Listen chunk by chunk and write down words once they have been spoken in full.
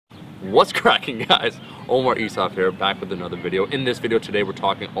What's cracking, guys? Omar Isaf here, back with another video. In this video today, we're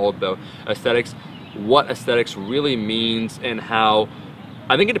talking all about aesthetics, what aesthetics really means, and how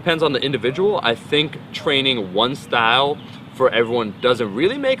I think it depends on the individual. I think training one style for everyone doesn't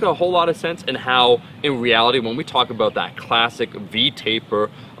really make a whole lot of sense, and how in reality, when we talk about that classic V taper,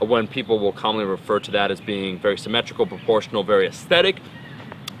 when people will commonly refer to that as being very symmetrical, proportional, very aesthetic,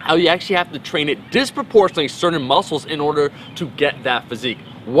 how you actually have to train it disproportionately certain muscles in order to get that physique.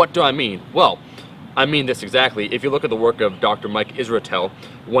 What do I mean? Well, I mean this exactly. If you look at the work of Dr. Mike Israetel,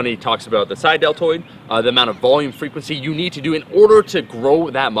 when he talks about the side deltoid, the amount of volume frequency you need to do in order to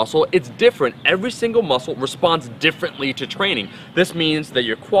grow that muscle, it's different. Every single muscle responds differently to training. This means that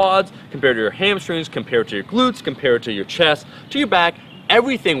your quads, compared to your hamstrings, compared to your glutes, compared to your chest, to your back,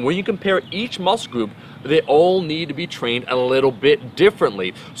 everything, when you compare each muscle group, they all need to be trained a little bit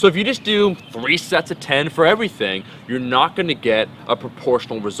differently. So if you just do 3 sets of 10 for everything, you're not going to get a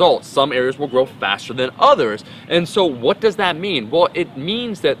proportional result. Some areas will grow faster than others. And so what does that mean? Well, it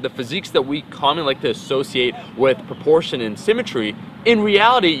means that the physiques that we commonly like to associate with proportion and symmetry, in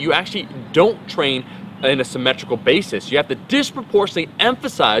reality, you actually don't train in a symmetrical basis. You have to disproportionately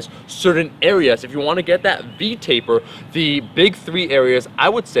emphasize certain areas. If you want to get that V taper, the big 3 areas I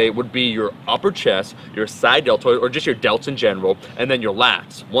would say would be your upper chest, your side deltoid, or just your delts in general, and then your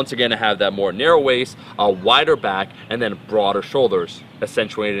lats. Once again, to have that more narrow waist, a wider back, and then broader shoulders,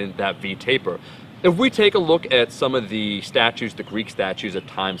 accentuating that V taper. If we take a look at some of the statues, the Greek statues of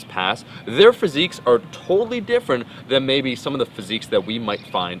times past, their physiques are totally different than maybe some of the physiques that we might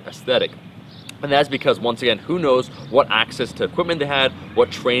find aesthetic. And that's because, once again, who knows what access to equipment they had,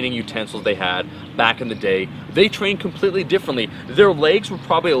 what training utensils they had back in the day. They trained completely differently. Their legs were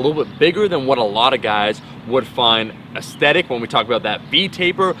probably a little bit bigger than what a lot of guys would find aesthetic when we talk about that V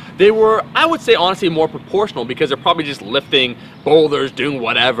taper. They were, I would say, honestly, more proportional, because they're probably just lifting boulders, doing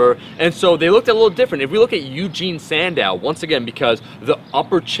whatever. And so they looked a little different. If we look at Eugene Sandow, once again, because the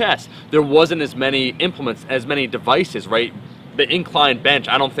upper chest, there wasn't as many implements, as many devices, right? The incline bench,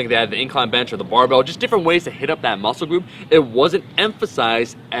 I don't think they had the incline bench or the barbell, just different ways to hit up that muscle group. It wasn't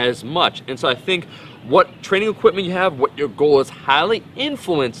emphasized as much. And so I think what training equipment you have, what your goal is, highly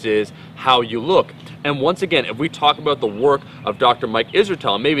influences how you look. And once again, if we talk about the work of Dr. Mike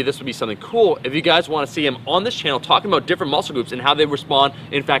Israetel, maybe this would be something cool if you guys want to see him on this channel talking about different muscle groups and how they respond,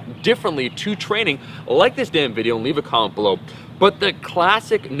 in fact, differently to training. Like this damn video and leave a comment below. But the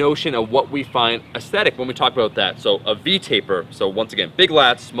classic notion of what we find aesthetic when we talk about that, so a V taper, so once again, big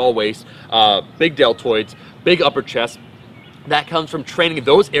lats, small waist, big deltoids, big upper chest, that comes from training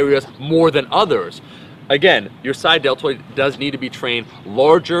those areas more than others. Again, your side deltoid does need to be trained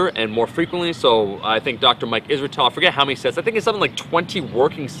larger and more frequently. So I think Dr. Mike Israetel, I forget how many sets, I think it's something like 20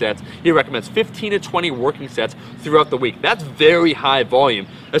 working sets. He recommends 15 to 20 working sets throughout the week. That's very high volume,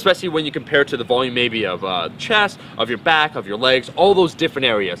 especially when you compare it to the volume maybe of chest, of your back, of your legs, all those different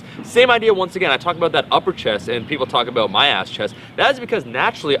areas. Same idea, once again, I talk about that upper chest and people talk about my ass chest. That is because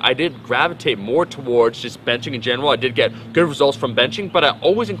naturally I did gravitate more towards just benching in general. I did get good results from benching, but I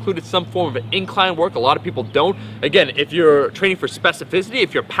always included some form of incline work. A lot of people don't. Again, if you're training for specificity,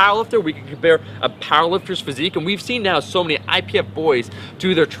 if you're a powerlifter, we can compare a powerlifter's physique, and we've seen now so many IPF boys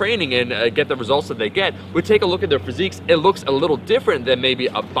do their training and get the results that they get. We take a look at their physiques, it looks a little different than maybe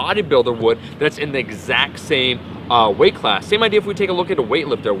a bodybuilder would that's in the exact same weight class. Same idea if we take a look at a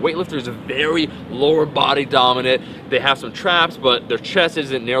weightlifter. Weightlifter is very lower body dominant. They have some traps, but their chest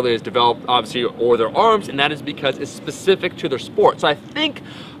isn't nearly as developed, obviously, or their arms, and that is because it's specific to their sport. So I think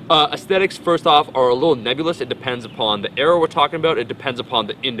aesthetics, first off, are a little nebulous. It depends upon the era we're talking about. It depends upon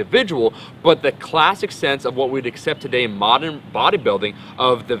the individual. But the classic sense of what we'd accept today in modern bodybuilding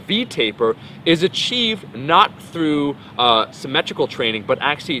of the V taper is achieved not through symmetrical training, but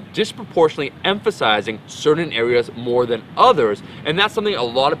actually disproportionately emphasizing certain areas more than others. And that's something a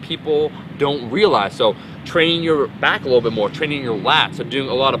lot of people don't realize. So training your back a little bit more, training your lats, so doing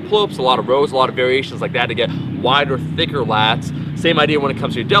a lot of pull-ups, a lot of rows, a lot of variations like that to get wider, thicker lats. Same idea when it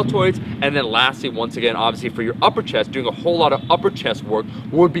comes to your deltoids. And then lastly, once again, obviously for your upper chest, doing a whole lot of upper chest work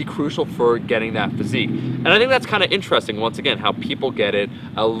would be crucial for getting that physique. And I think that's kind of interesting, once again, how people get it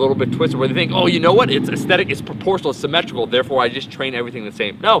a little bit twisted, where they think, oh, you know what, it's aesthetic, it's proportional, it's symmetrical, therefore I just train everything the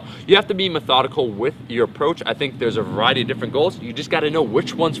same. No, you have to be methodical with your approach. I think there's a variety of different goals. You just got to know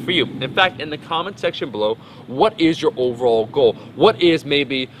which one's for you. In fact, in the comment section below, what is your overall goal? What is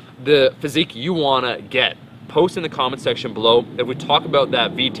maybe the physique you want to get? post in the comment section below. If we talk about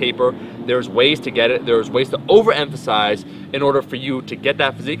that V-taper, there's ways to get it. There's ways to overemphasize in order for you to get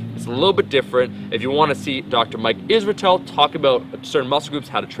that physique. It's a little bit different. If you want to see Dr. Mike Israetel talk about certain muscle groups,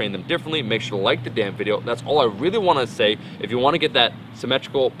 how to train them differently, make sure to like the damn video. That's all I really want to say. If you want to get that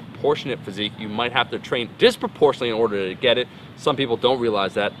symmetrical, proportionate physique, you might have to train disproportionately in order to get it. Some people don't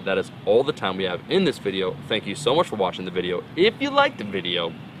realize that. That is all the time we have in this video. Thank you so much for watching the video. If you liked the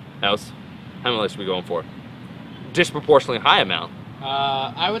video, how many likes are we going for? Disproportionately high amount.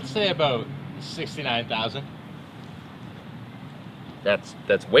 I would say about 69,000.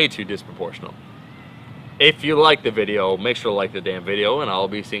 That's way too disproportional. If you like the video, make sure to like the damn video, and I'll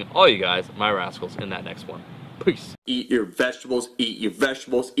be seeing all you guys, my rascals, in that next one. Peace. Eat your vegetables, eat your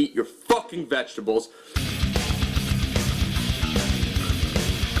vegetables, eat your fucking vegetables.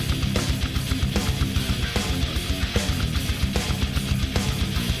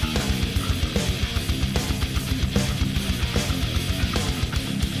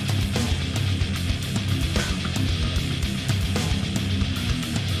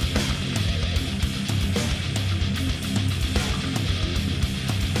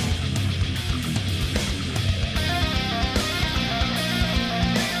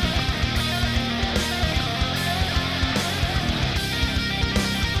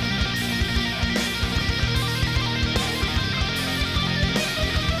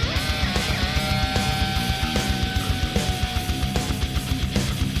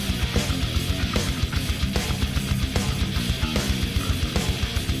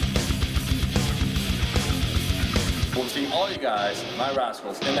 We'll see all you guys, my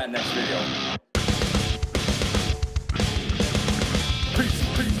rascals, in that next video.